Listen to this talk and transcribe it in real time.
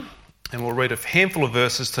and we'll read a handful of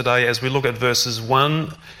verses today as we look at verses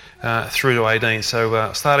 1 through to 18.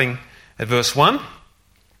 So starting at verse 1.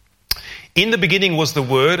 In the beginning was the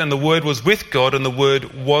Word, and the Word was with God, and the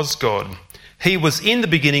Word was God. He was in the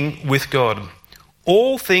beginning with God.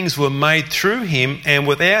 All things were made through him, and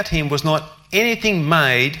without him was not anything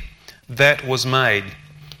made that was made.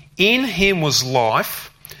 In him was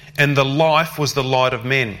life, and the life was the light of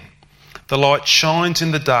men. The light shines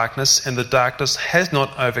in the darkness, and the darkness has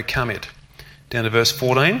not overcome it. Down to verse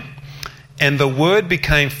 14. And the Word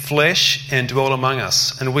became flesh and dwelt among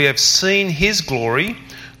us, and we have seen his glory,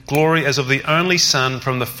 glory as of the only Son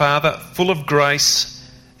from the Father, full of grace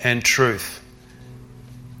and truth.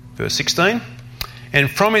 Verse 16. And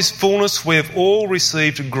from his fullness we have all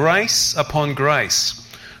received grace upon grace.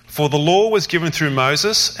 For the law was given through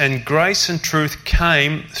Moses, and grace and truth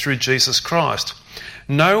came through Jesus Christ.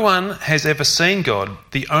 No one has ever seen God,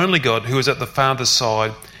 the only God who is at the Father's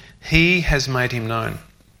side. He has made him known.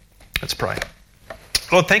 Let's pray.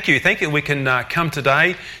 Lord, thank you. Thank you we can come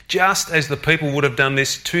today just as the people would have done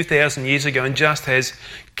this 2,000 years ago, and just as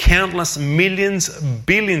countless millions,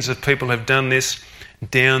 billions of people have done this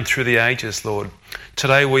down through the ages, Lord.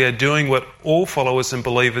 Today we are doing what all followers and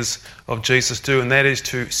believers of Jesus do, and that is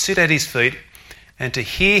to sit at his feet and to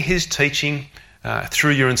hear his teaching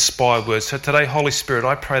through your inspired words. So today, Holy Spirit,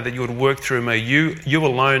 I pray that you would work through me. You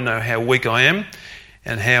alone know how weak I am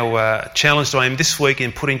and how challenged I am this week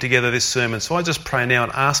in putting together this sermon. So I just pray now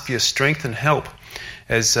and ask for your strength and help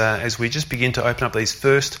as we just begin to open up these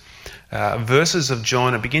first verses of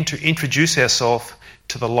John and begin to introduce ourselves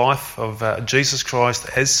to the life of Jesus Christ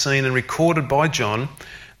as seen and recorded by John,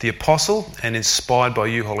 the Apostle, and inspired by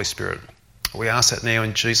you, Holy Spirit. We ask that now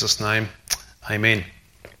in Jesus' name. Amen.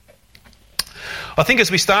 I think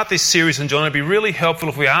as we start this series on John, it'd be really helpful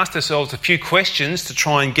if we asked ourselves a few questions to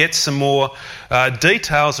try and get some more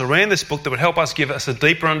details around this book that would help us, give us a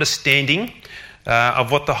deeper understanding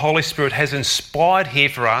of what the Holy Spirit has inspired here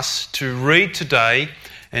for us to read today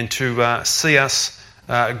and to see us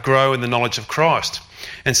grow in the knowledge of Christ.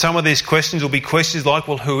 And some of these questions will be questions like,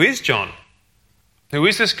 well, who is John? Who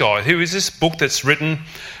is this guy? Who is this book that's written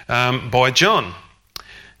by John?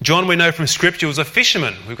 John, we know from Scripture, was a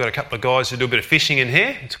fisherman. We've got a couple of guys who do a bit of fishing in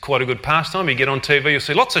here. It's quite a good pastime. You get on TV, you'll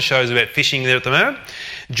see lots of shows about fishing there at the moment.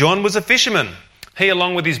 John was a fisherman. He,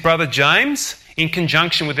 along with his brother James, in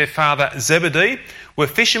conjunction with their father Zebedee, were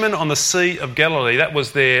fishermen on the Sea of Galilee. That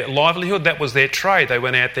was their livelihood. That was their trade. They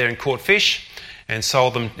went out there and caught fish and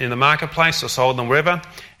sold them in the marketplace or sold them wherever,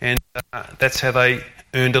 and that's how they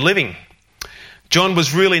earned a living. John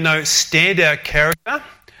was really no standout character,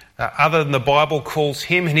 other than the Bible calls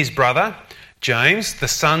him and his brother, James, the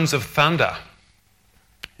sons of thunder.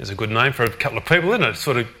 There's a good name for a couple of people, isn't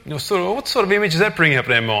it? What sort of image does that bring up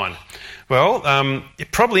in our mind? Well,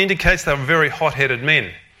 it probably indicates they were very hot-headed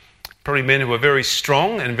men. Probably men who were very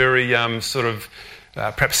strong and very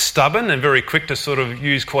perhaps stubborn and very quick to sort of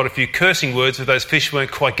use quite a few cursing words if those fish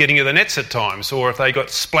weren't quite getting to the nets at times, or if they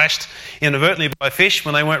got splashed inadvertently by a fish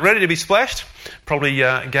when they weren't ready to be splashed, probably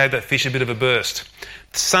gave that fish a bit of a burst.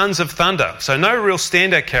 Sons of thunder, so no real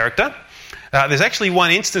standout character. There's actually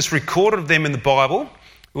one instance recorded of them in the Bible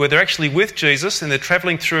where they're actually with Jesus and they're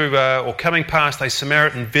travelling through or coming past a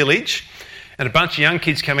Samaritan village, and a bunch of young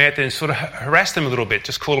kids come out there and sort of harass them a little bit,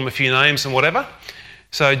 just call them a few names and whatever.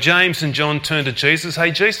 So James and John turn to Jesus.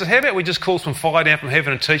 Hey, Jesus, how about we just call some fire down from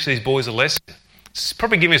heaven and teach these boys a lesson? It's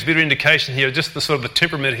probably giving us a bit of indication here, just the sort of the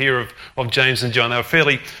temperament here of James and John. They were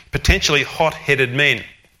fairly, potentially hot-headed men.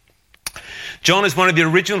 John is one of the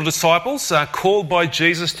original disciples called by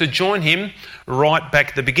Jesus to join him right back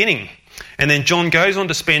at the beginning. And then John goes on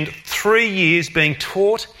to spend 3 years being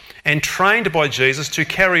taught and trained by Jesus to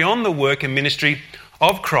carry on the work and ministry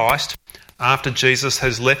of Christ after Jesus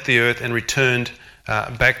has left the earth and returned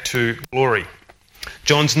back to glory.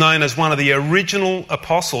 John's known as one of the original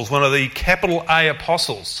apostles, one of the capital A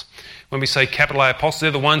apostles. When we say capital A apostles,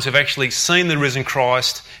 they're the ones who've actually seen the risen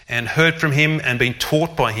Christ and heard from him and been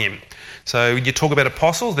taught by him. So when you talk about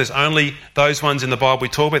apostles, there's only those ones in the Bible we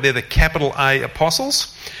talk about. They're the capital A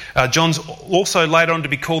apostles. John's also later on to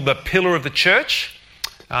be called the pillar of the church.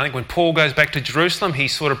 I think when Paul goes back to Jerusalem, he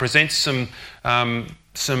sort of presents some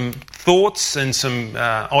thoughts and some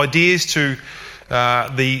ideas to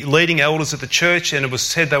the leading elders of the church, and it was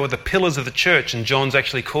said they were the pillars of the church, and John's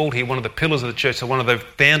actually called here one of the pillars of the church, so one of the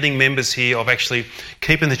founding members here of actually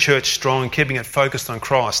keeping the church strong and keeping it focused on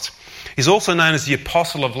Christ. He's also known as the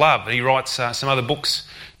Apostle of Love. He writes some other books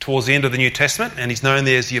towards the end of the New Testament, and he's known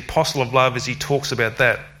there as the Apostle of Love as he talks about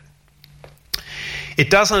that. It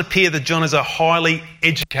doesn't appear that John is a highly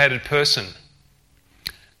educated person.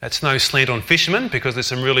 That's no slant on fishermen, because there's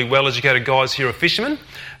some really well-educated guys here who are fishermen,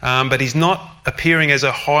 but he's not appearing as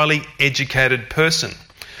a highly educated person.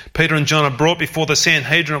 Peter and John are brought before the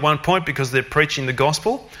Sanhedrin at one point because they're preaching the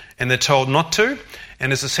gospel and they're told not to.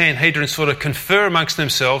 And as the Sanhedrin sort of confer amongst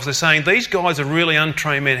themselves, they're saying, these guys are really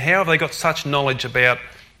untrained men. How have they got such knowledge about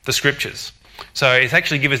the scriptures? So it's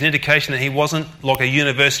actually given us an indication that he wasn't like a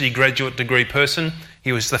university graduate degree person.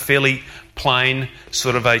 He was a fairly plain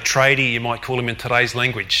sort of a tradie, you might call him in today's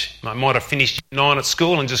language. Might have finished 9 at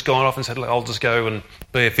school and just gone off and said, look, I'll just go and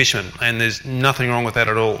be a fisherman. And there's nothing wrong with that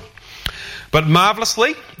at all. But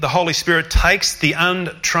marvellously, the Holy Spirit takes the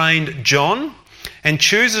untrained John and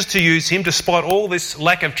chooses to use him despite all this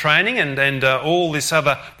lack of training and all this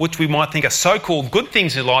other, which we might think are so-called good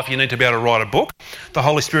things in life you need to be able to write a book. The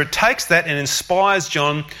Holy Spirit takes that and inspires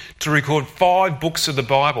John to record 5 books of the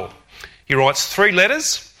Bible. He writes 3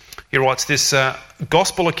 letters. He writes this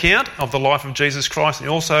gospel account of the life of Jesus Christ, and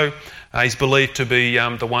also he's believed to be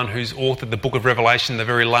the one who's authored the book of Revelation, the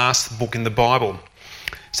very last book in the Bible.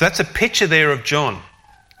 So that's a picture there of John.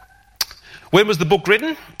 When was the book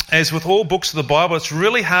written? As with all books of the Bible, it's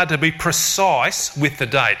really hard to be precise with the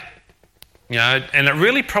date. You know, and it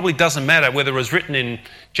really probably doesn't matter whether it was written in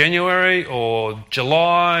January or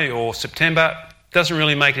July or September. It doesn't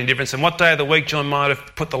really make any difference. And what day of the week John might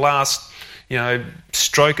have put the last,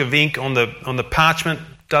 stroke of ink on the parchment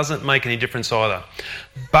doesn't make any difference either.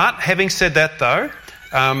 But having said that, though,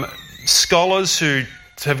 scholars who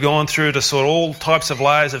have gone through to sort of all types of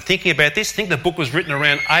layers of thinking about this think the book was written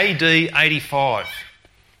around AD 85.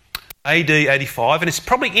 AD 85, and it's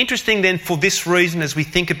probably interesting then for this reason as we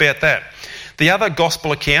think about that. The other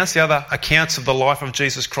gospel accounts, the other accounts of the life of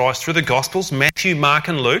Jesus Christ through the Gospels, Matthew, Mark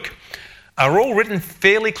and Luke, are all written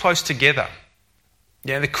fairly close together.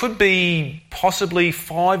 Yeah, there could be possibly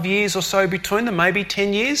 5 years or so between them, maybe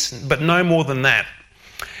 10 years, but no more than that.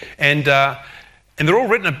 And they're all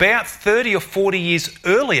written about 30 or 40 years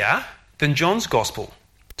earlier than John's Gospel.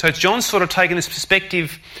 So John's sort of taken this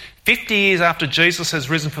perspective 50 years after Jesus has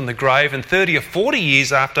risen from the grave and 30 or 40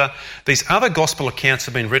 years after these other Gospel accounts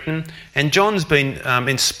have been written, and John's been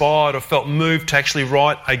inspired or felt moved to actually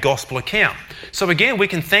write a Gospel account. So again, we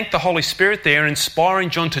can thank the Holy Spirit there inspiring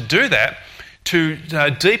John to do that, to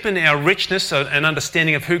deepen our richness and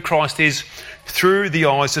understanding of who Christ is through the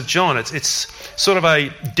eyes of John. It's sort of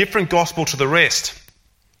a different gospel to the rest.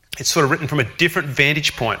 It's sort of written from a different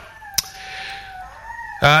vantage point.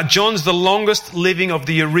 John's the longest living of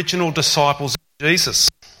the original disciples of Jesus.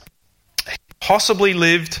 He possibly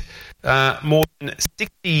lived more than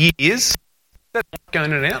 60 years. Is that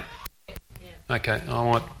going in and out? Yeah. Okay,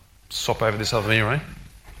 I might swap over this other anyway.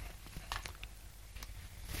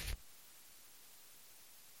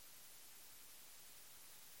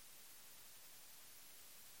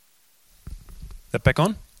 That back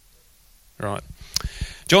on? Right.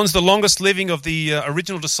 John's the longest living of the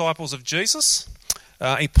original disciples of Jesus.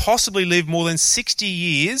 He possibly lived more than 60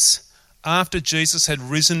 years after Jesus had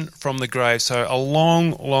risen from the grave, so a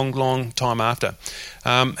long, long, long time after.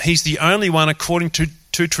 He's the only one, according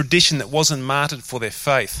to tradition, that wasn't martyred for their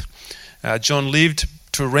faith. John lived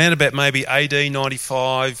to around about maybe AD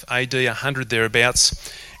 95, AD 100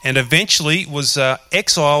 thereabouts, and eventually was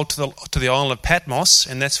exiled to the island of Patmos,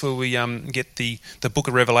 and that's where we get the book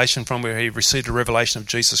of Revelation from, where he received a revelation of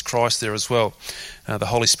Jesus Christ there as well. The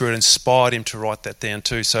Holy Spirit inspired him to write that down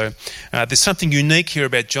too. So there's something unique here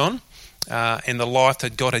about John and the life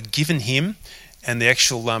that God had given him and the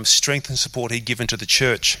actual strength and support he'd given to the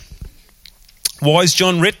church. Why is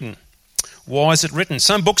John written? Why is it written?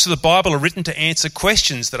 Some books of the Bible are written to answer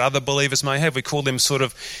questions that other believers may have. We call them sort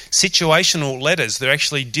of situational letters. They're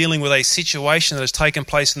actually dealing with a situation that has taken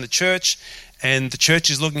place in the church, and the church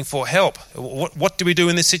is looking for help. What do we do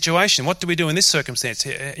in this situation? What do we do in this circumstance?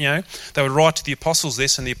 They would write to the apostles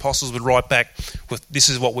this, and the apostles would write back with, this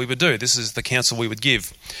is what we would do. This is the counsel we would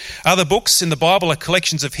give. Other books in the Bible are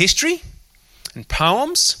collections of history and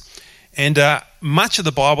poems. And much of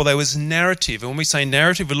the Bible, though, is narrative. And when we say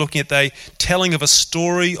narrative, we're looking at the telling of a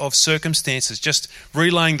story of circumstances, just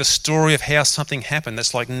relaying the story of how something happened.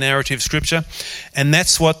 That's like narrative scripture. And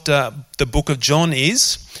that's what the book of John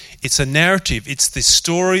is. It's a narrative. It's the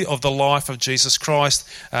story of the life of Jesus Christ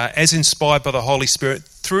as inspired by the Holy Spirit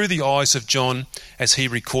through the eyes of John as he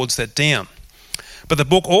records that down. But the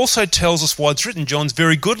book also tells us why it's written. John's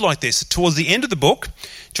very good like this. Towards the end of the book,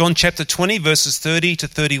 John chapter 20, verses 30 to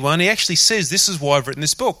 31, he actually says, this is why I've written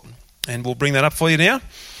this book. And we'll bring that up for you now.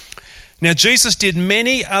 Now, Jesus did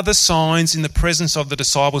many other signs in the presence of the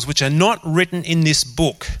disciples which are not written in this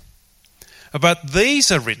book. But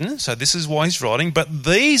these are written, so this is why he's writing, but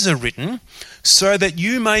these are written so that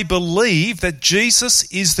you may believe that Jesus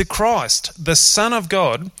is the Christ, the Son of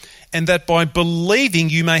God, and that by believing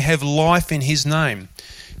you may have life in his name.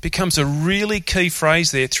 It becomes a really key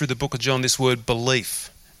phrase there through the book of John, this word belief,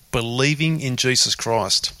 believing in Jesus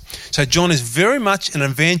Christ. So John is very much an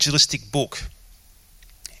evangelistic book.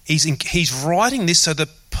 He's writing this so that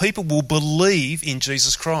people will believe in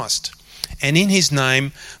Jesus Christ. And in his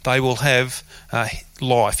name, they will have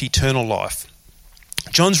life, eternal life.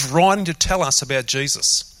 John's writing to tell us about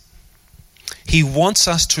Jesus. He wants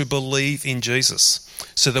us to believe in Jesus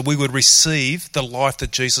so that we would receive the life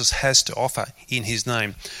that Jesus has to offer in his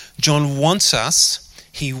name. John wants us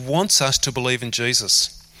to believe in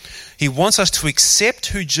Jesus. He wants us to accept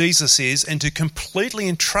who Jesus is and to completely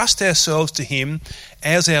entrust ourselves to him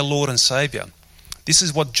as our Lord and Saviour. This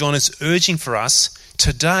is what John is urging for us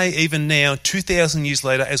today, even now, 2,000 years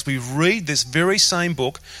later, as we read this very same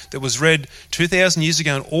book that was read 2,000 years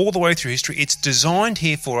ago and all the way through history. It's designed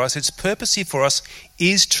here for us, its purpose here for us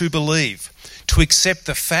is to believe, to accept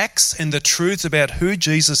the facts and the truths about who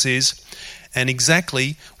Jesus is and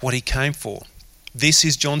exactly what he came for. This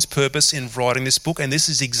is John's purpose in writing this book, and this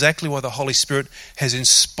is exactly why the Holy Spirit has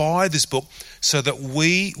inspired this book, so that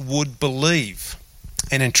we would believe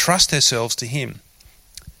and entrust ourselves to him.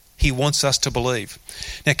 He wants us to believe.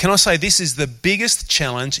 Now, can I say this is the biggest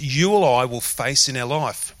challenge you or I will face in our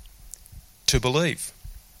life? To believe.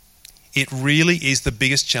 It really is the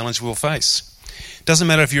biggest challenge we'll face. Doesn't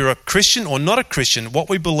matter if you're a Christian or not a Christian, what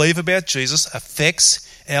we believe about Jesus affects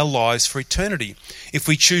our lives for eternity. If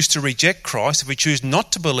we choose to reject Christ, if we choose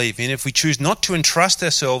not to believe in him, if we choose not to entrust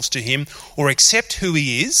ourselves to him or accept who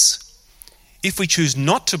he is, if we choose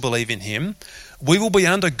not to believe in him, we will be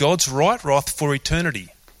under God's right wrath for eternity.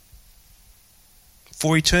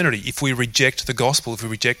 For eternity, if we reject the gospel, if we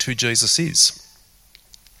reject who Jesus is.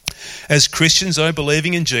 As Christians, though,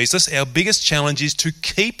 believing in Jesus, our biggest challenge is to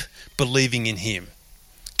keep believing in him.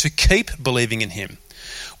 To keep believing in him.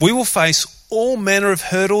 We will face all manner of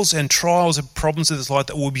hurdles and trials and problems of this life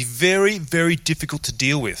that will be very, very difficult to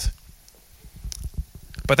deal with.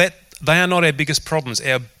 But they are not our biggest problems.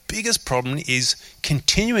 Our biggest problem is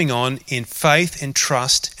continuing on in faith and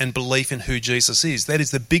trust and belief in who Jesus is. That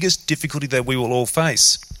is the biggest difficulty that we will all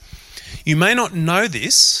face. You may not know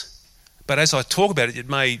this, but as I talk about it, it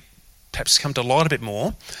may perhaps come to light a bit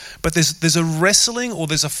more. But there's a wrestling or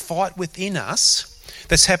there's a fight within us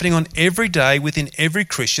that's happening on every day within every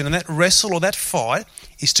Christian, and that wrestle or that fight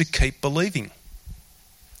is to keep believing.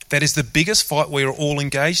 That is the biggest fight we are all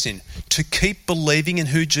engaged in, to keep believing in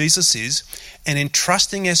who Jesus is and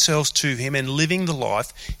entrusting ourselves to him and living the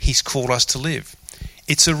life he's called us to live.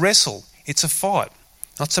 It's a wrestle, it's a fight.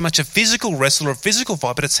 Not so much a physical wrestle or a physical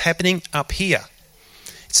fight, but it's happening up here.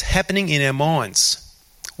 It's happening in our minds.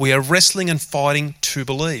 We are wrestling and fighting to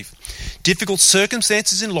believe. Difficult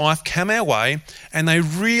circumstances in life come our way and they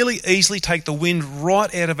really easily take the wind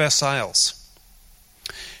right out of our sails.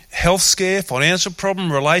 Health scare, financial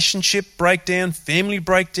problem, relationship breakdown, family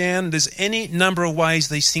breakdown. There's any number of ways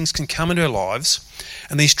these things can come into our lives,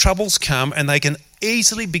 and these troubles come and they can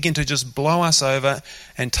easily begin to just blow us over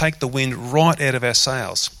and take the wind right out of our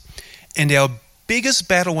sails. And our biggest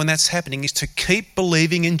battle when that's happening is to keep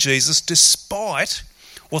believing in Jesus despite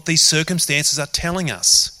what these circumstances are telling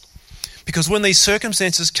us. Because when these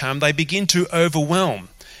circumstances come, they begin to overwhelm,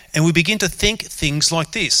 and we begin to think things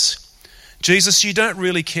like this. Jesus, you don't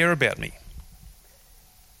really care about me.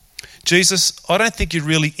 Jesus, I don't think you're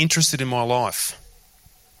really interested in my life.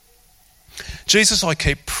 Jesus, I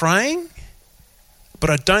keep praying, but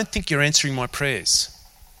I don't think you're answering my prayers.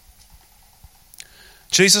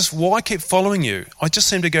 Jesus, why keep following you? I just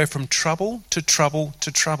seem to go from trouble to trouble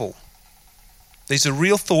to trouble. These are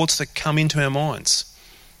real thoughts that come into our minds.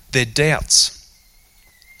 They're doubts.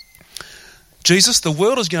 Jesus, the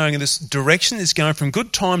world is going in this direction. It's going from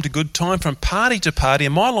good time to good time, from party to party,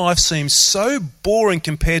 and my life seems so boring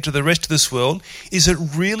compared to the rest of this world. Is it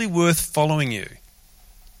really worth following you?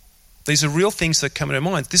 These are real things that come in our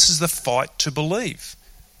minds. This is the fight to believe.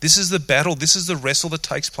 This is the battle. This is the wrestle that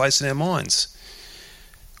takes place in our minds.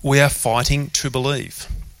 We are fighting to believe.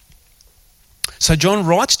 So John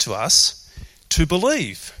writes to us to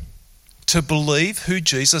believe who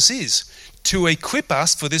Jesus is, to equip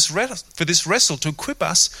us for this wrestle, to equip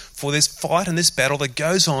us for this fight and this battle that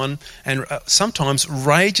goes on and sometimes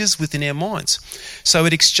rages within our minds. So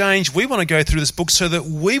in exchange, we want to go through this book so that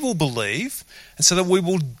we will believe and so that we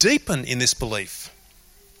will deepen in this belief.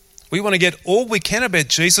 We want to get all we can about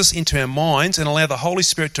Jesus into our minds and allow the Holy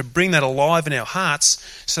Spirit to bring that alive in our hearts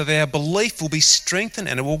so that our belief will be strengthened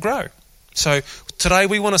and it will grow. So Today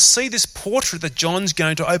we want to see this portrait that John's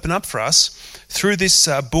going to open up for us through this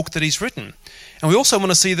book that he's written. And we also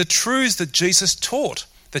want to see the truths that Jesus taught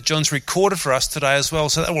that John's recorded for us today as well.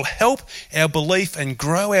 So that will help our belief and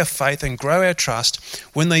grow our faith and grow our trust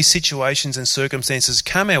when these situations and circumstances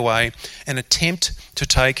come our way and attempt to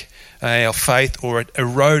take our faith or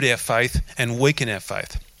erode our faith and weaken our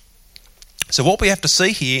faith. So what we have to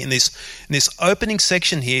see here in this opening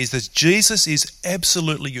section here is that Jesus is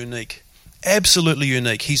absolutely unique. Absolutely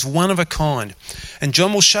unique. He's one of a kind. And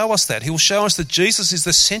John will show us that. He will show us that Jesus is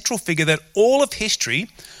the central figure that all of history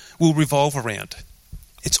will revolve around.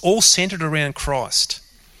 It's all centered around Christ.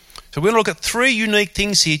 So we're going to look at three unique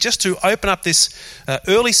things here just to open up this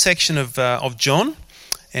early section of John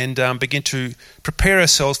and begin to prepare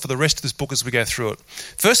ourselves for the rest of this book as we go through it.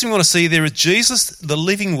 First thing we want to see there is Jesus, the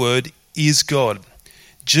living word, is God.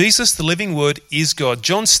 Jesus, the living word, is God.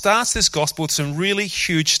 John starts this gospel with some really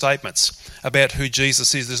huge statements about who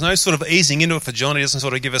Jesus is. There's no sort of easing into it for John. He doesn't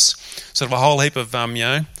sort of give us sort of a whole heap of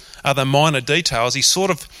other minor details. He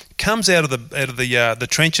sort of comes out of the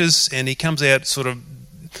trenches, and he comes out sort of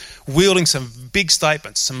wielding some big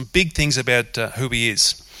statements, some big things about who he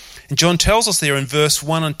is. And John tells us there in verse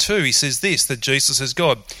 1 and 2, he says this, that Jesus is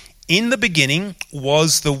God. In the beginning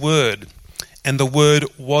was the Word, and the Word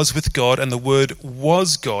was with God, and the Word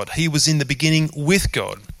was God. He was in the beginning with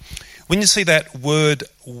God. When you see that word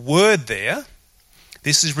there,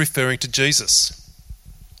 this is referring to Jesus.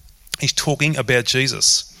 He's talking about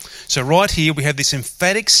Jesus. So right here we have this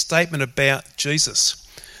emphatic statement about Jesus.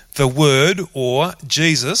 The Word, or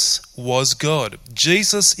Jesus, was God.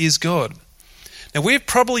 Jesus is God. Now we've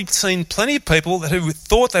probably seen plenty of people who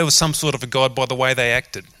thought they were some sort of a God by the way they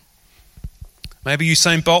acted. Maybe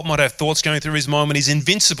Usain Bolt might have thoughts going through his mind when he's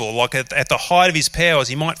invincible, like at the height of his powers,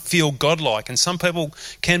 he might feel godlike. And some people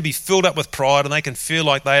can be filled up with pride and they can feel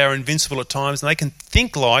like they are invincible at times, and they can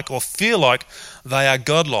think like or feel like they are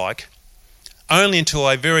godlike only until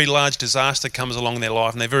a very large disaster comes along in their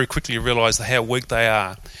life and they very quickly realise how weak they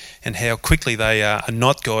are and how quickly they are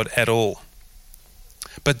not God at all.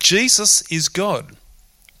 But Jesus is God.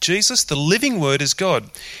 Jesus, the living word, is God.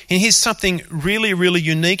 And here's something really, really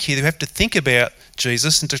unique here that we have to think about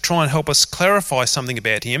Jesus and to try and help us clarify something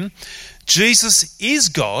about him. Jesus is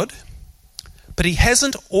God, but he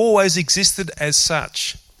hasn't always existed as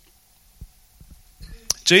such.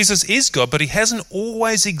 Jesus is God, but he hasn't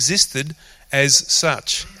always existed as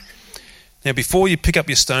such. Now, before you pick up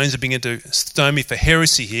your stones and begin to stone me for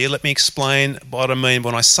heresy here, let me explain what I mean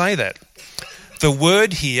when I say that. The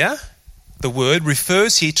word here, the Word,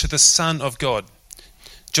 refers here to the Son of God.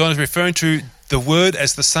 John is referring to the Word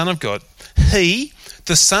as the Son of God. He,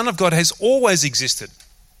 the Son of God, has always existed.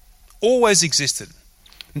 Always existed.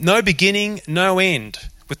 No beginning, no end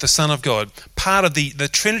with the Son of God. Part of the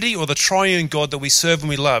Trinity or the triune God that we serve and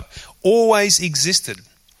we love. Always existed.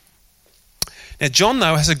 Now John,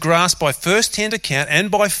 though, has a grasp by first-hand account and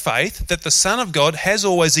by faith that the Son of God has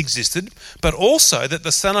always existed, but also that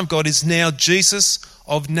the Son of God is now Jesus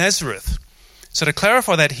of Nazareth. So to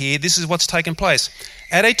clarify that here, this is what's taken place.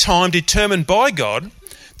 At a time determined by God,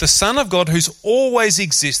 the Son of God who's always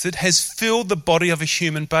existed has filled the body of a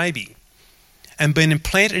human baby and been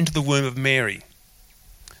implanted into the womb of Mary,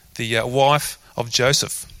 the wife of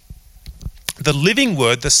Joseph. The living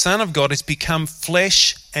Word, the Son of God, has become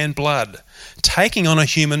flesh and blood, taking on a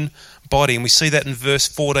human body. And we see that in verse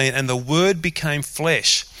 14, and the Word became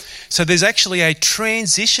flesh. So there's actually a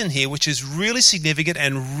transition here which is really significant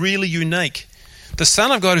and really unique. The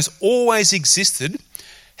Son of God who's always existed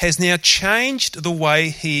has now changed the way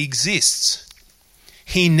he exists.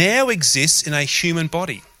 He now exists in a human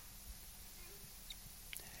body.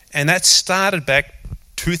 And that started back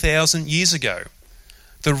 2,000 years ago.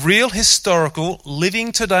 The real historical,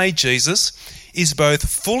 living today Jesus is both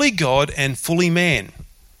fully God and fully man.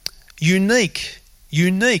 Unique,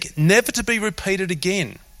 never to be repeated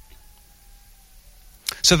again.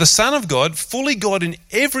 So the Son of God, fully God in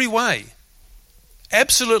every way,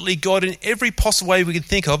 absolutely God in every possible way we can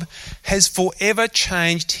think of, has forever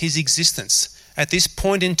changed his existence at this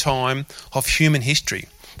point in time of human history.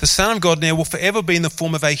 The Son of God now will forever be in the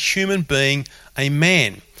form of a human being, a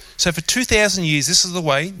man. So for 2,000 years, this is the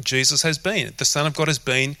way Jesus has been. The Son of God has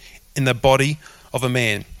been in the body of a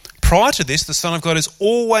man. Prior to this, the Son of God has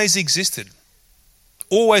always existed,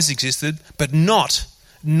 but not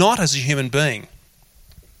as a human being.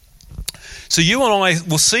 So you and I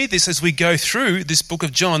will see this as we go through this book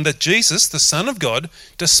of John, that Jesus, the Son of God,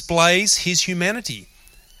 displays his humanity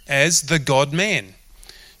as the God-man.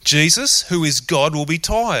 Jesus, who is God, will be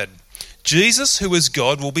tired. Jesus, who is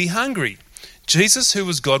God, will be hungry. Jesus, who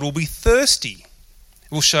is God, will be thirsty.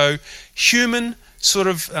 It will show human sort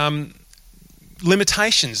of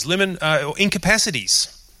limitations, or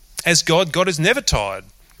incapacities. As God is never tired.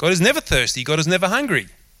 God is never thirsty. God is never hungry.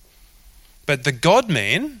 But the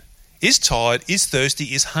God-man is tired, is thirsty,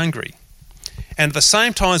 is hungry. And at the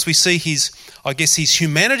same time as we see his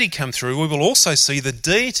humanity come through, we will also see the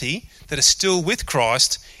deity that is still with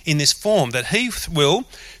Christ in this form, that he will,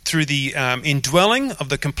 through the indwelling of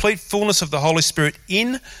the complete fullness of the Holy Spirit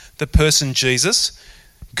in the person Jesus,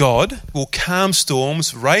 God will calm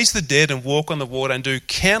storms, raise the dead and walk on the water and do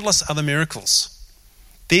countless other miracles.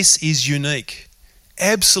 This is unique,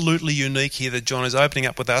 absolutely unique here that John is opening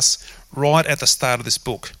up with us right at the start of this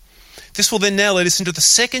book. This will then now lead us into the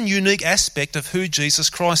second unique aspect of who Jesus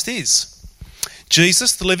Christ is.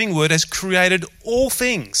 Jesus, the living Word, has created all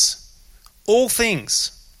things. All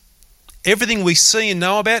things. Everything we see and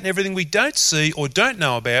know about and everything we don't see or don't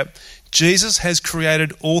know about, Jesus has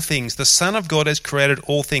created all things. The Son of God has created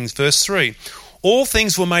all things. Verse 3, all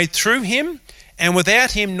things were made through him, and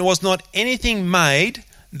without him was not anything made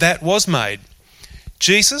that was made.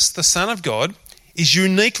 Jesus, the Son of God, is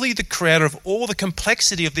uniquely the creator of all the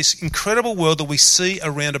complexity of this incredible world that we see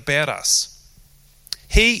around about us.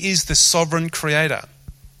 He is the sovereign creator.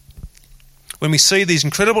 When we see these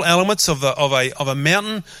incredible elements of a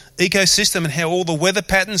mountain ecosystem and how all the weather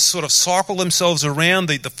patterns sort of cycle themselves around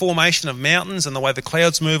the formation of mountains and the way the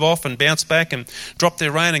clouds move off and bounce back and drop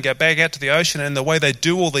their rain and go back out to the ocean and the way they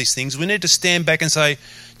do all these things, we need to stand back and say,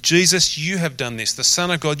 Jesus, you have done this. The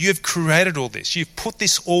Son of God, you have created all this. You've put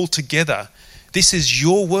this all together. This is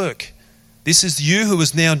your work. This is you who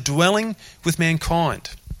is now dwelling with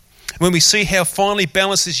mankind. When we see how finely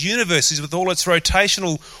balanced this universe is with all its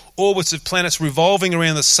rotational orbits of planets revolving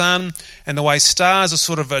around the sun and the way stars are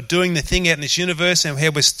sort of doing their thing out in this universe, and how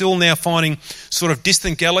we're still now finding sort of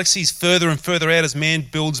distant galaxies further and further out as man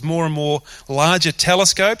builds more and more larger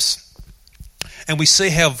telescopes. And we see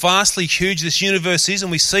how vastly huge this universe is,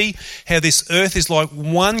 and we see how this earth is like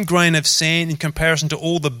one grain of sand in comparison to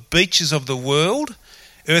all the beaches of the world.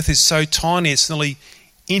 Earth is so tiny, it's nearly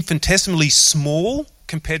infinitesimally small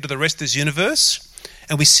compared to the rest of this universe.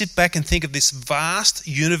 And we sit back and think of this vast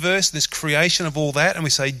universe, this creation of all that, and we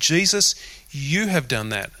say, Jesus, you have done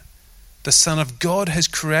that. The Son of God has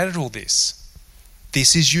created all this.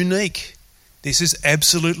 This is unique. This is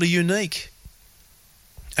absolutely unique.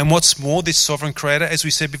 And what's more, this sovereign creator, as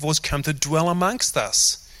we said before, has come to dwell amongst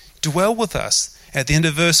us, dwell with us. At the end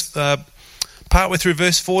of partway through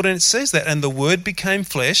verse 14, it says that, and the Word became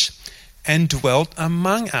flesh and dwelt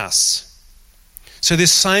among us. So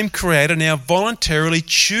this same creator now voluntarily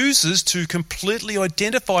chooses to completely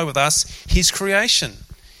identify with us, his creation.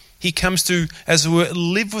 He comes to, as it were,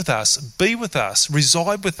 live with us, be with us,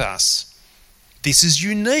 reside with us. This is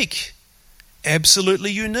unique,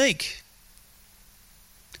 absolutely unique.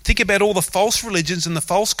 Think about all the false religions and the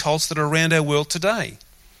false cults that are around our world today.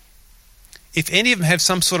 If any of them have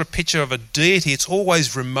some sort of picture of a deity, it's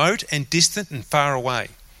always remote and distant and far away.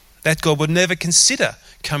 That God would never consider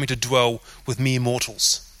coming to dwell with mere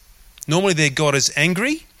mortals. Normally their God is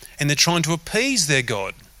angry and they're trying to appease their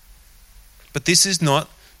God. But this is not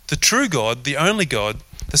the true God, the only God,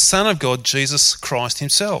 the Son of God, Jesus Christ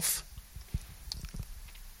himself.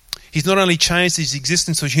 He's not only changed his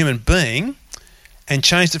existence to a human being and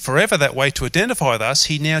changed it forever that way to identify with us,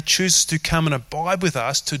 he now chooses to come and abide with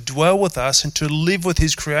us, to dwell with us and to live with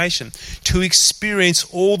his creation, to experience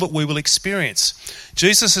all that we will experience.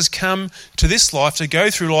 Jesus has come to this life to go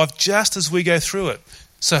through life just as we go through it,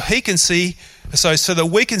 so that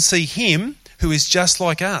we can see him who is just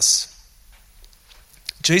like us.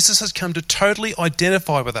 Jesus has come to totally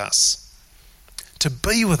identify with us, to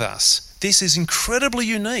be with us. This is incredibly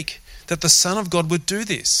unique that the Son of God would do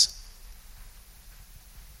this.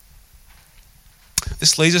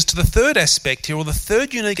 This leads us to the third aspect here, or the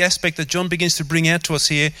third unique aspect that John begins to bring out to us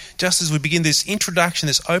here, just as we begin this introduction,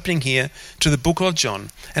 this opening here to the book of John.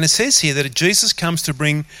 And it says here that Jesus comes to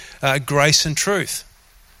bring grace and truth.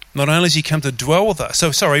 Not only has he come to dwell with us,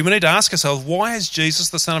 we need to ask ourselves, why has Jesus,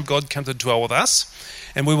 the Son of God, come to dwell with us?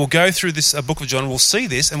 And we will go through this book of John, we'll see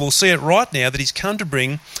this, and we'll see it right now that he's come to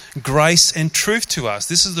bring grace and truth to us.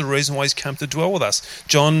 This is the reason why he's come to dwell with us.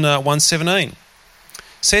 John 1:17.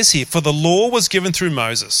 Says here, for the law was given through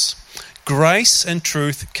Moses. Grace and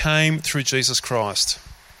truth came through Jesus Christ.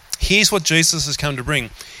 Here's what Jesus has come to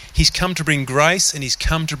bring. He's come to bring grace and he's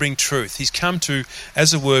come to bring truth. He's come to,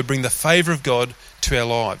 as it were, bring the favour of God to our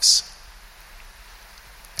lives.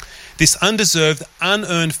 This undeserved,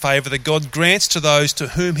 unearned favour that God grants to those to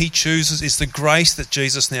whom he chooses is the grace that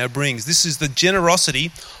Jesus now brings. This is the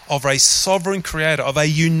generosity of a sovereign creator, of a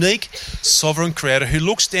unique sovereign creator who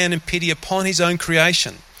looks down in pity upon his own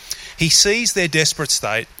creation. He sees their desperate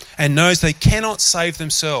state and knows they cannot save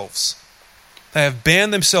themselves. They have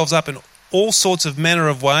bound themselves up in all sorts of manner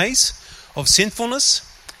of ways of sinfulness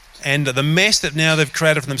and the mess that now they've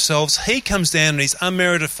created for themselves. He comes down in his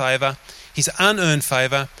unmerited favour, his unearned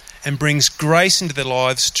favour, and brings grace into their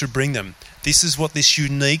lives to bring them. This is what this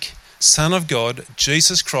unique Son of God,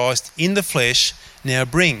 Jesus Christ, in the flesh, now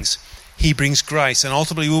brings. He brings grace, and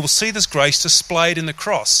ultimately we will see this grace displayed in the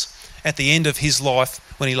cross at the end of his life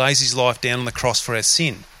when he lays his life down on the cross for our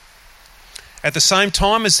sin. At the same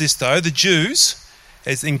time as this, though, the Jews,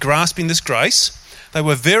 as in grasping this grace, they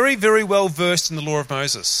were very, very well versed in the law of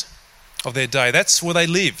Moses of their day. That's where they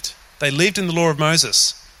lived. They lived in the law of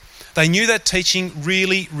Moses. They knew that teaching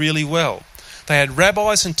really, really well. They had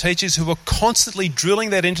rabbis and teachers who were constantly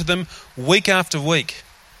drilling that into them week after week.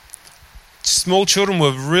 Small children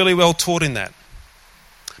were really well taught in that.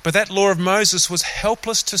 But that law of Moses was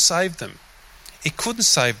helpless to save them. It couldn't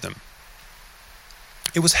save them.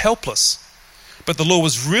 It was helpless. But the law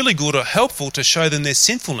was really good or helpful to show them their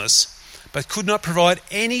sinfulness, but could not provide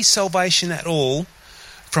any salvation at all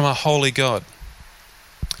from a holy God.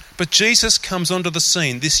 But Jesus comes onto the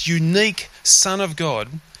scene, this unique Son of God,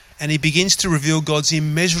 and he begins to reveal God's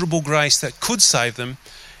immeasurable grace that could save them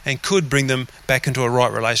and could bring them back into a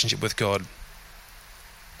right relationship with God.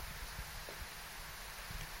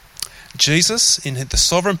 Jesus, in the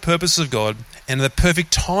sovereign purpose of God and the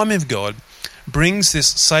perfect timing of God, brings this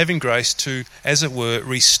saving grace to, as it were,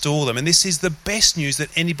 restore them. And this is the best news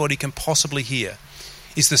that anybody can possibly hear,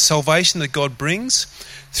 is the salvation that God brings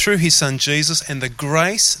through his Son Jesus and the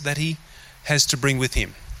grace that he has to bring with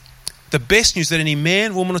him. The best news that any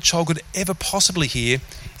man, woman or child could ever possibly hear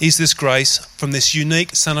is this grace from this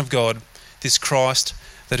unique Son of God, this Christ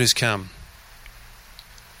that has come.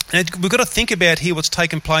 And we've got to think about here what's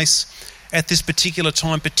taken place at this particular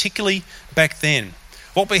time, particularly back then.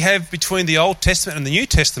 What we have between the Old Testament and the New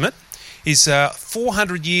Testament is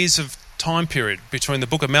 400 years of time period between the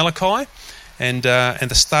book of Malachi and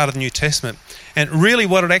the start of the New Testament. And really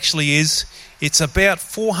what it actually is, it's about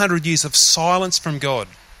 400 years of silence from God.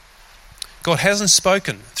 God hasn't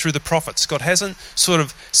spoken through the prophets. God hasn't sort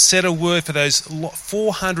of said a word for those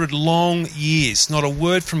 400 long years, not a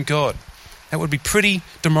word from God. That would be pretty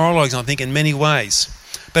demoralising, I think, in many ways.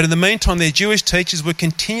 But in the meantime, their Jewish teachers were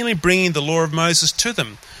continually bringing the law of Moses to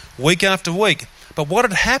them, week after week. But what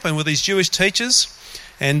had happened with these Jewish teachers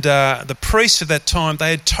and the priests of that time, they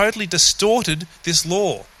had totally distorted this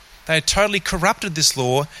law. They had totally corrupted this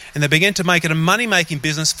law, and they began to make it a money-making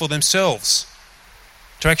business for themselves,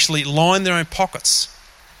 to actually line their own pockets.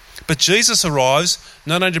 But Jesus arrives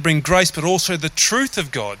not only to bring grace, but also the truth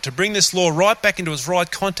of God, to bring this law right back into its right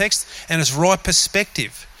context and its right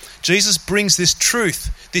perspective. Jesus brings this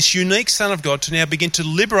truth, this unique Son of God, to now begin to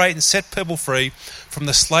liberate and set people free from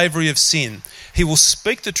the slavery of sin. He will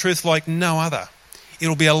speak the truth like no other.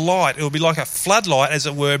 It'll be a light, it'll be like a floodlight, as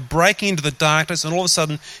it were, breaking into the darkness and all of a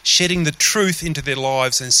sudden shedding the truth into their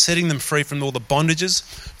lives and setting them free from all the bondages,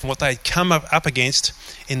 from what they had come up against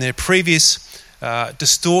in their previous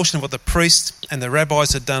distortion of what the priests and the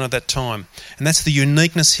rabbis had done at that time. And that's the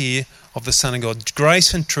uniqueness here of the Son of God.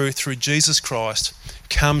 Grace and truth through Jesus Christ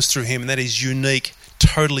comes through him, and that is unique,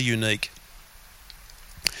 totally unique.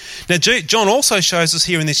 Now, John also shows us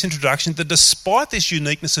here in this introduction that despite this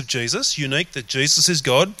uniqueness of Jesus, unique that Jesus is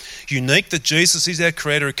God, unique that Jesus is our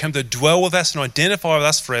Creator who came to dwell with us and identify with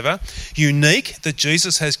us forever, unique that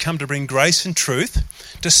Jesus has come to bring grace and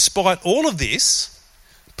truth, despite all of this,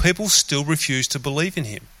 people still refuse to believe in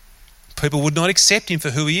him. People would not accept him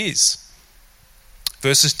for who he is.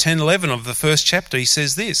 Verses 10-11 of the first chapter, he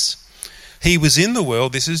says this: "He was in the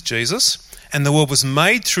world," this is Jesus, "and the world was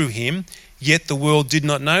made through him, yet the world did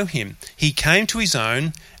not know him. He came to his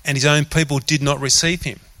own, and his own people did not receive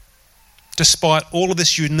him." Despite all of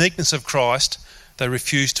this uniqueness of Christ, they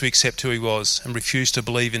refused to accept who he was and refused to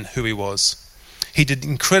believe in who he was. He did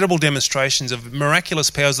incredible demonstrations of miraculous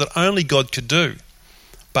powers that only God could do,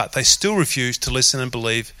 but they still refused to listen and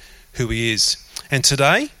believe who he is. And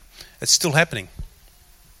today, it's still happening.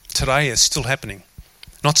 Today, it's still happening.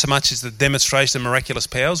 Not so much as the demonstration of miraculous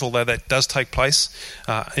powers, although that does take place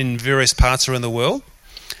in various parts around the world.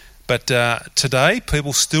 But today,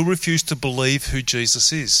 people still refuse to believe who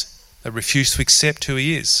Jesus is. They refuse to accept who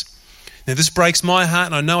he is. Now, this breaks my heart,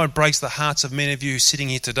 and I know it breaks the hearts of many of you sitting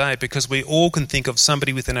here today, because we all can think of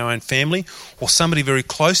somebody within our own family or somebody very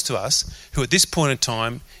close to us who at this point in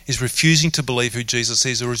time is refusing to believe who Jesus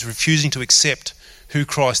is, or is refusing to accept who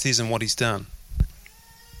Christ is and what he's done.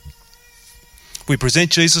 We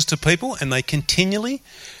present Jesus to people and they continually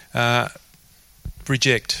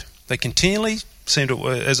reject. They continually seem to,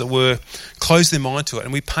 as it were, close their mind to it.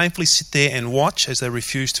 And we painfully sit there and watch as they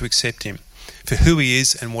refuse to accept him for who he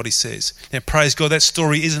is and what he says. Now, praise God, that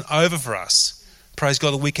story isn't over for us. Praise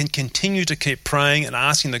God that we can continue to keep praying and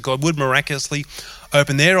asking that God would miraculously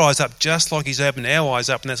open their eyes up just like he's opened our eyes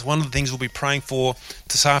up. And that's one of the things we'll be praying for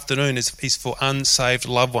this afternoon is for unsaved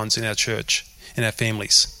loved ones in our church, in our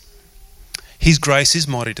families. His grace is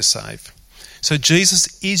mighty to save. So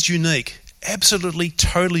Jesus is unique, absolutely,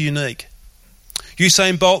 totally unique.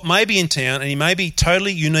 Usain Bolt may be in town and he may be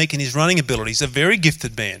totally unique in his running ability. He's a very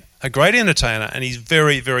gifted man, a great entertainer, and he's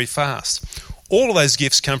very, very fast. All of those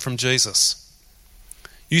gifts come from Jesus.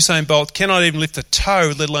 Usain Bolt cannot even lift a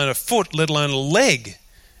toe, let alone a foot, let alone a leg,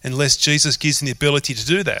 unless Jesus gives him the ability to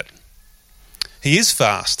do that. He is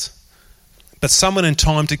fast, but someone in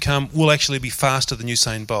time to come will actually be faster than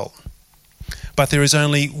Usain Bolt. But there is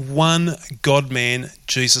only one God-man,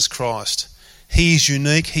 Jesus Christ. He is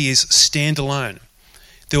unique, he is standalone.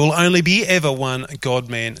 There will only be ever one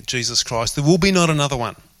God-man, Jesus Christ. There will be not another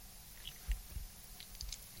one.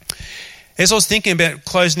 As I was thinking about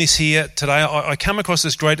closing this here today, I come across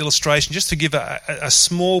this great illustration just to give a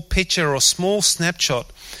small picture or a small snapshot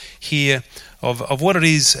here of what it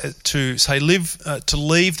is to say to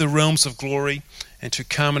leave the realms of glory and to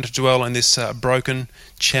come and to dwell in this broken,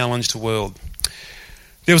 challenged world.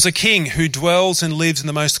 There was a king who dwells and lives in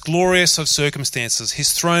the most glorious of circumstances.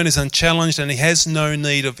 His throne is unchallenged and he has no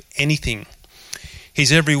need of anything.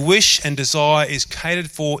 His every wish and desire is catered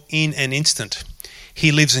for in an instant.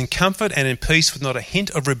 He lives in comfort and in peace with not a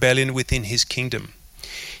hint of rebellion within his kingdom.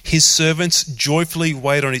 His servants joyfully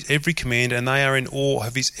wait on his every command, and they are in awe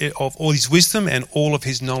of all his wisdom and all of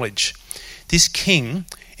his knowledge. This king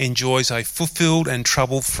enjoys a fulfilled and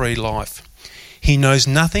trouble-free life. He knows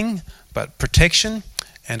nothing but protection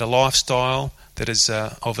and a lifestyle that is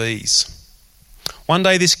of ease. One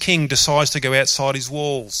day this king decides to go outside his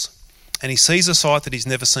walls, and he sees a sight that he's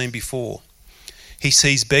never seen before. He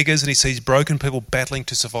sees beggars and he sees broken people battling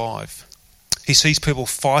to survive. He sees people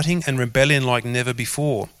fighting and rebellion like never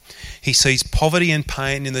before. He sees poverty and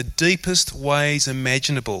pain in the deepest ways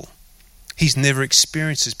imaginable. He's never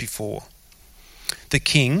experienced this before.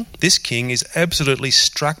 This king is absolutely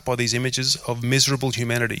struck by these images of miserable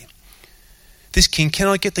humanity. This king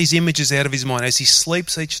cannot get these images out of his mind. As he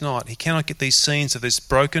sleeps each night, he cannot get these scenes of this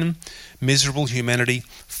broken, miserable humanity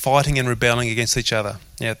fighting and rebelling against each other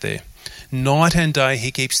out there. Night and day he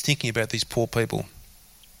keeps thinking about these poor people.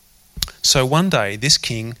 So one day this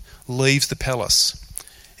king leaves the palace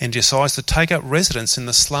and decides to take up residence in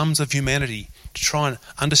the slums of humanity to try and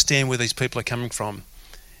understand where these people are coming from.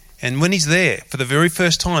 And when he's there, for the very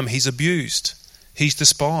first time, he's abused. He's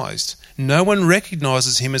despised. No one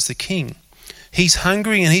recognises him as the king. He's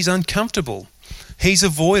hungry and he's uncomfortable. He's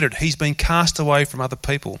avoided. He's been cast away from other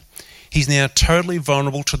people. He's now totally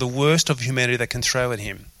vulnerable to the worst of humanity that can throw at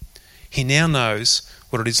him. He now knows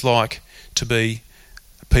what it is like to be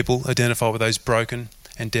people identified with those broken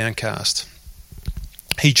and downcast.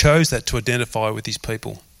 He chose that to identify with his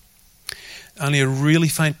people. Only a really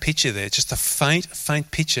faint picture there, just a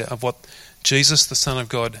faint picture of what Jesus, the Son of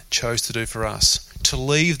God, chose to do for us. To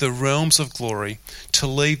leave the realms of glory, to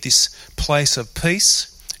leave this place of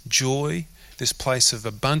peace, joy, this place of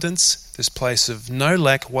abundance, this place of no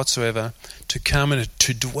lack whatsoever, to come and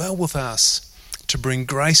to dwell with us, to bring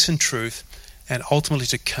grace and truth, and ultimately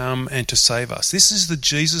to come and to save us. This is the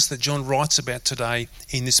Jesus that John writes about today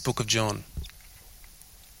in this book of John.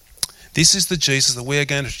 This is the Jesus that we are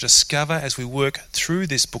going to discover as we work through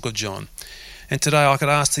this book of John. And today I could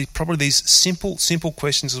ask probably these simple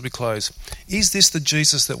questions as we close. Is this the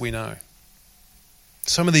Jesus that we know?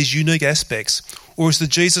 Some of these unique aspects. Or is the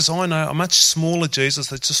Jesus I know a much smaller Jesus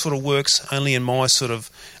that just sort of works only in my sort of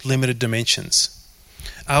limited dimensions?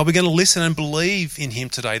 Are we going to listen and believe in him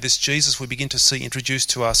today, this Jesus we begin to see introduced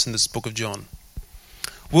to us in this book of John?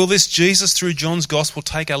 Will this Jesus through John's gospel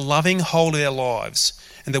take a loving hold of our lives,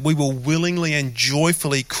 and that we will willingly and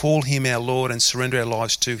joyfully call him our Lord and surrender our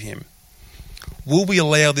lives to him? Will we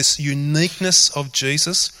allow this uniqueness of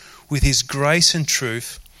Jesus with his grace and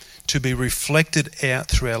truth to be reflected out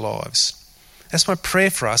through our lives? That's my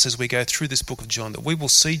prayer for us as we go through this book of John, that we will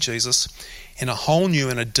see Jesus in a whole new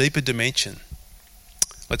and a deeper dimension.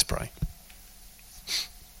 Let's pray.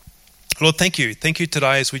 Lord, thank you. Thank you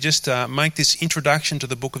today as we just make this introduction to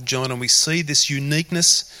the book of John and we see this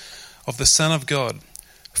uniqueness of the Son of God,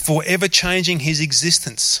 forever changing his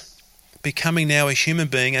existence, becoming now a human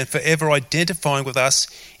being and forever identifying with us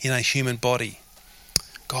in a human body.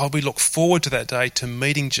 God, we look forward to that day, to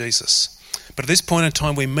meeting Jesus. But at this point in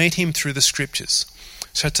time, we meet him through the scriptures.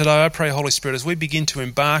 So today I pray, Holy Spirit, as we begin to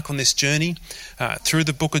embark on this journey through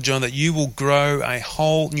the book of John, that you will grow a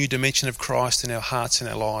whole new dimension of Christ in our hearts and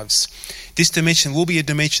our lives. This dimension will be a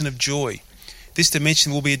dimension of joy. This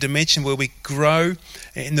dimension will be a dimension where we grow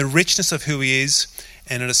in the richness of who he is,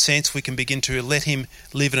 and in a sense we can begin to let him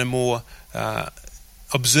live in a more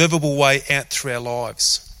observable way out through our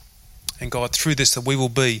lives. And God, through this, that we will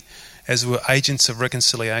be, as we're agents of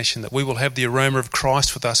reconciliation, that we will have the aroma of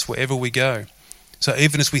Christ with us wherever we go. So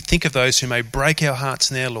even as we think of those who may break our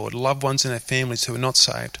hearts now, Lord, loved ones in our families who are not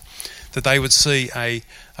saved, that they would see a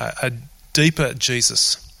deeper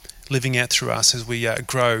Jesus living out through us as we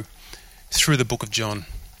grow through the book of John.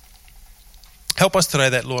 Help us today,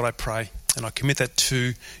 that Lord, I pray, and I commit that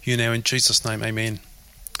to you now in Jesus' name, amen.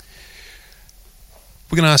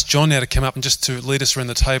 We're going to ask John now to come up and just to lead us around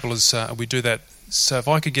the table as we do that. So if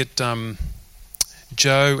I could get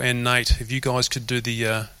Joe and Nate, if you guys could do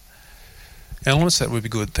the elements, that would be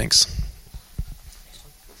good. Thanks.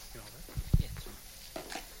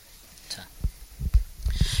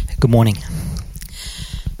 Good morning.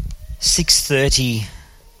 6:30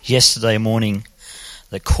 yesterday morning,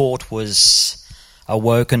 the court was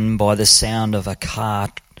awoken by the sound of a car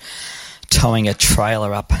towing a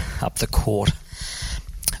trailer up the court.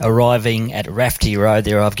 Arriving at Rafty Road,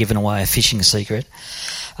 there I've given away a fishing secret.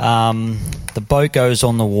 The boat goes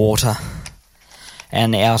on the water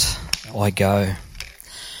and out I go.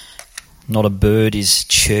 Not a bird is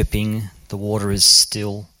chirping, the water is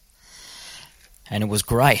still, and it was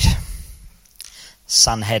great.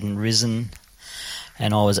 Sun hadn't risen,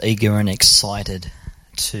 and I was eager and excited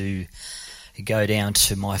to go down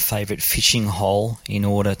to my favourite fishing hole in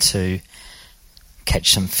order to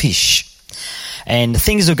catch some fish. And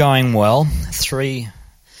things are going well. Three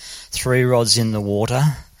rods in the water.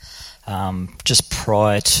 Just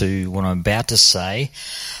prior to what I'm about to say,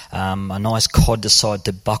 a nice cod decided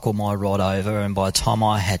to buckle my rod over, and by the time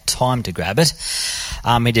I had time to grab it,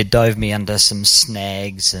 it had dove me under some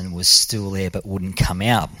snags and was still there but wouldn't come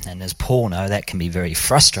out. And as Paul knows, that can be very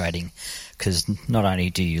frustrating, because not only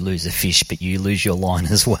do you lose a fish, but you lose your line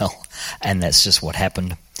as well. And that's just what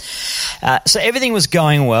happened. So everything was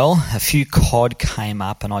going well. A few cod came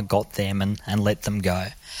up and I got them and let them go.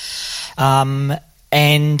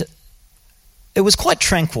 And it was quite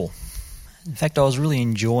tranquil. In fact, I was really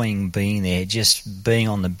enjoying being there, just being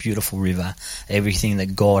on the beautiful river, everything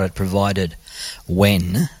that God had provided,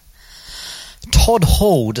 when Todd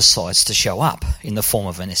Hall decides to show up in the form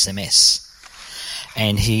of an SMS.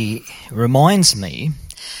 And he reminds me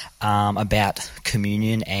about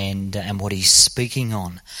communion and what he's speaking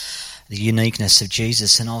on, the uniqueness of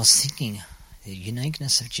Jesus. And I was thinking, the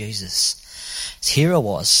uniqueness of Jesus. So here I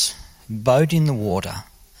was, boat in the water,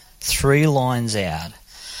 3 lines out,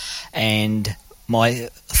 and my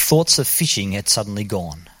thoughts of fishing had suddenly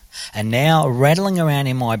gone. And now rattling around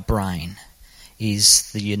in my brain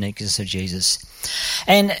is the uniqueness of Jesus.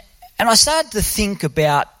 And I started to think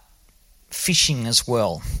about fishing as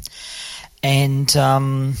well. And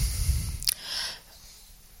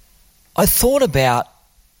I thought about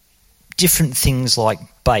different things like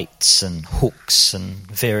baits and hooks and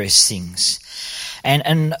various things.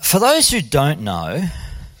 And for those who don't know,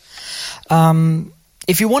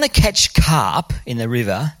 if you want to catch carp in the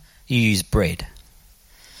river, you use bread.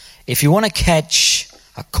 If you want to catch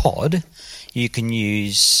a cod, you can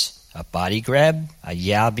use a buddy grab, a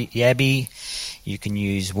yabby, you can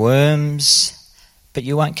use worms, but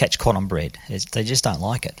you won't catch cod on bread. They just don't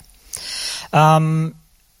like it. And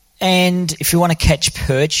if you want to catch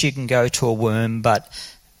perch, you can go to a worm, but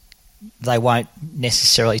they won't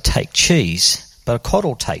necessarily take cheese. But a cod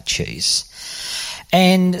will take cheese.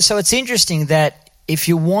 And so it's interesting that if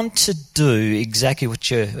you want to do exactly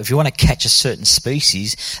if you want to catch a certain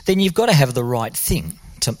species, then you've got to have the right thing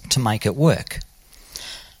to make it work.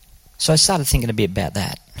 So I started thinking a bit about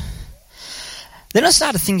that. Then I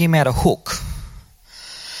started thinking about a hook.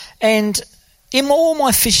 And in all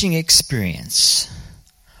my fishing experience,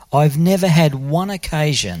 I've never had one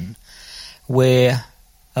occasion where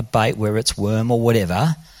a bait, whether it's worm or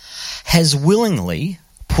whatever, has willingly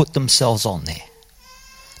put themselves on there.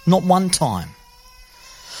 Not one time.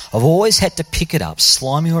 I've always had to pick it up,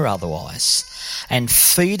 slimy or otherwise, and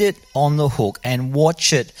feed it on the hook and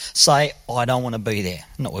watch it say, I don't want to be there.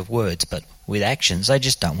 Not with words, but with actions. They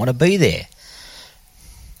just don't want to be there.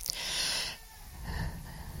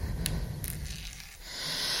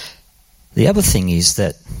 The other thing is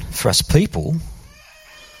that for us people,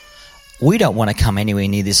 we don't want to come anywhere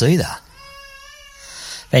near this either.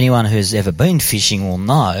 Anyone who's ever been fishing will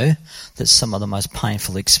know that some of the most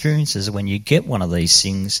painful experiences are when you get one of these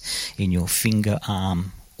things in your finger,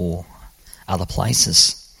 arm, or other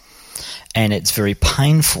places. And it's very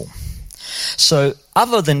painful. So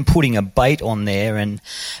other than putting a bait on there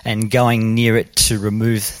and going near it to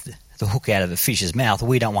remove the hook out of the fish's mouth,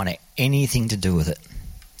 we don't want anything to do with it.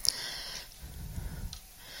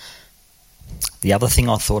 The other thing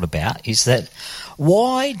I thought about is that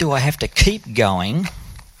why do I have to keep going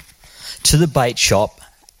to the bait shop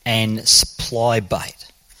and supply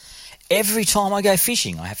bait? Every time I go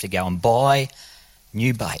fishing, I have to go and buy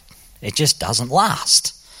new bait. It just doesn't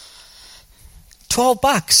last.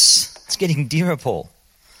 $12. It's getting dearer, Paul.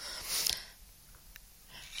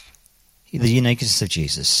 The uniqueness of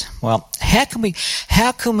Jesus. Well, how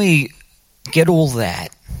can we get all that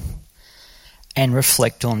and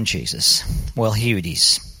reflect on Jesus? Well, here it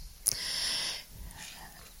is.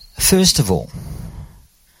 First of all,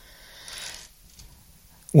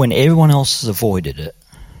 when everyone else has avoided it,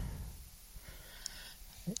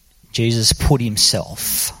 Jesus put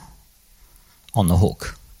himself on the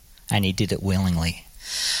hook, and he did it willingly,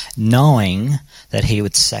 knowing that he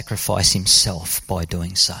would sacrifice himself by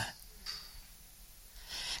doing so.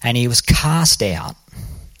 And he was cast out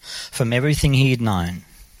from everything he had known,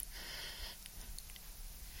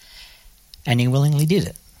 and he willingly did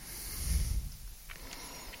it.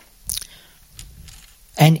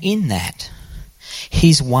 And in that,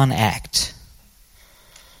 his one act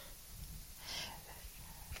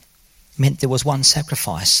meant there was one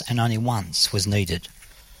sacrifice and only once was needed.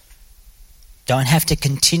 Don't have to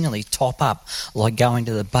continually top up like going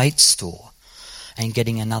to the bait store and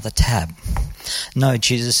getting another tab. No,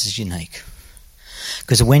 Jesus is unique.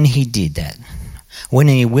 Because when he did that, when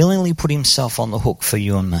he willingly put himself on the hook for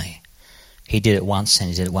you and me, he did it once and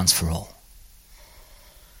he did it once for all.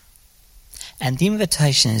 And the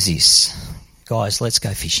invitation is this: guys, let's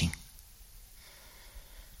go fishing.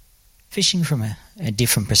 Fishing from a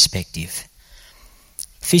different perspective.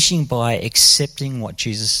 Fishing by accepting what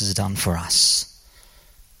Jesus has done for us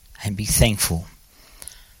and be thankful.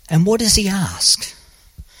 And what does he ask?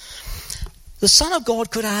 The Son of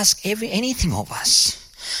God could ask anything of us.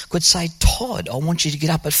 Could say, Todd, I want you to get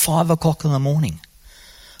up at 5 o'clock in the morning.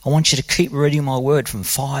 I want you to keep reading my word from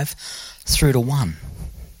 5 through to 1.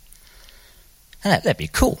 And that'd be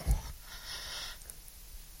cool.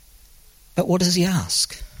 But what does he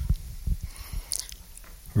ask?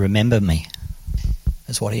 Remember me.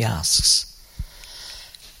 That's what he asks.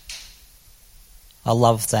 I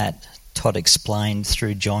love that Todd explained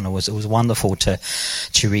through John. It was wonderful to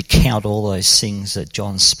recount all those things that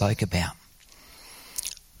John spoke about.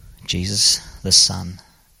 Jesus, the Son,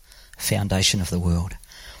 foundation of the world.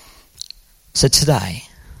 So today,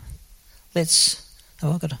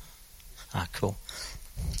 cool.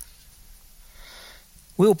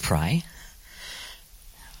 We'll pray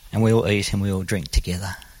and we'll eat and we'll drink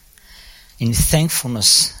together in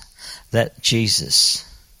thankfulness that Jesus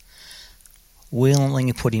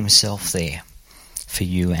willingly put himself there for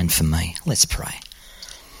you and for me. Let's pray.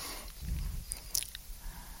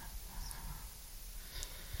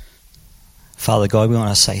 Father God, we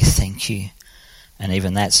want to say thank you, and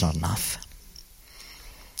even that's not enough.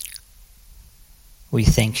 We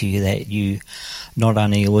thank you that you not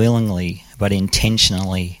only willingly but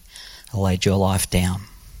intentionally laid your life down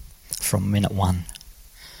from minute one.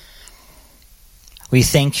 We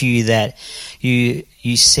thank you that you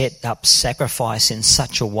set up sacrifice in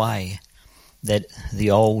such a way that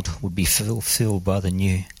the old would be fulfilled by the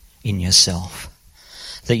new in yourself.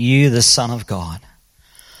 That you, the Son of God,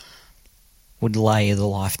 would lay the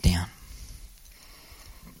life down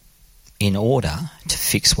in order to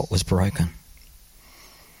fix what was broken.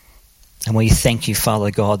 And we thank you,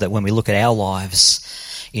 Father God, that when we look at our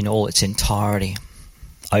lives in all its entirety,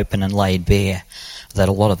 open and laid bare, that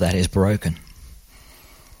a lot of that is broken.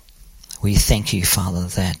 We thank you, Father,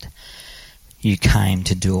 that you came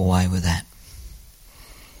to do away with that.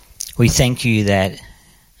 We thank you that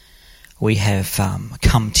we have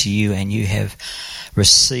come to you and you have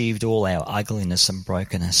received all our ugliness and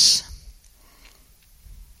brokenness.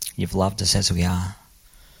 You've loved us as we are.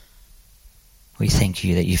 We thank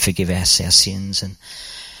you that you forgive us our sins,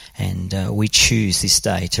 and we choose this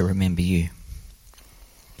day to remember you.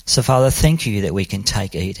 So, Father, thank you that we can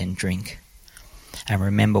take, eat and drink and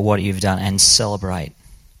remember what you've done and celebrate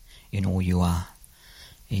in all you are.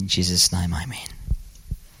 In Jesus' name, amen.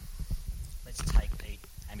 Let's take, eat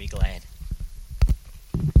and be glad.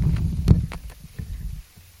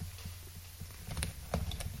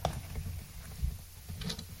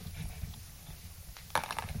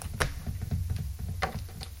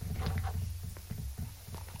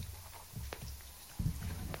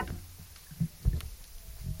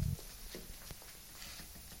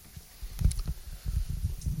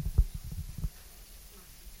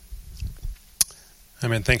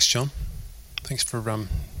 Amen. Thanks, John. Thanks for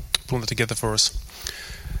pulling it together for us.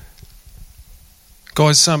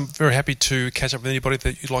 Guys, I'm very happy to catch up with anybody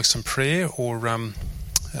that you'd like some prayer or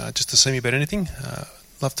just to see me about anything.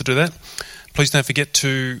 Love to do that. Please don't forget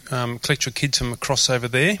to collect your kids from across over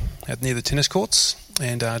there near the tennis courts.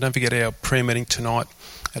 And don't forget our prayer meeting tonight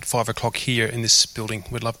at 5 o'clock here in this building.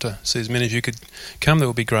 We'd love to see as many of you could come. That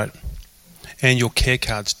would be great. And your care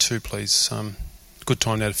cards too, please. Good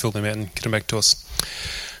time now to fill them out and get them back to us.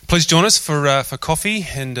 Please join us for coffee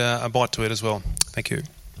and a bite to eat as well. Thank you.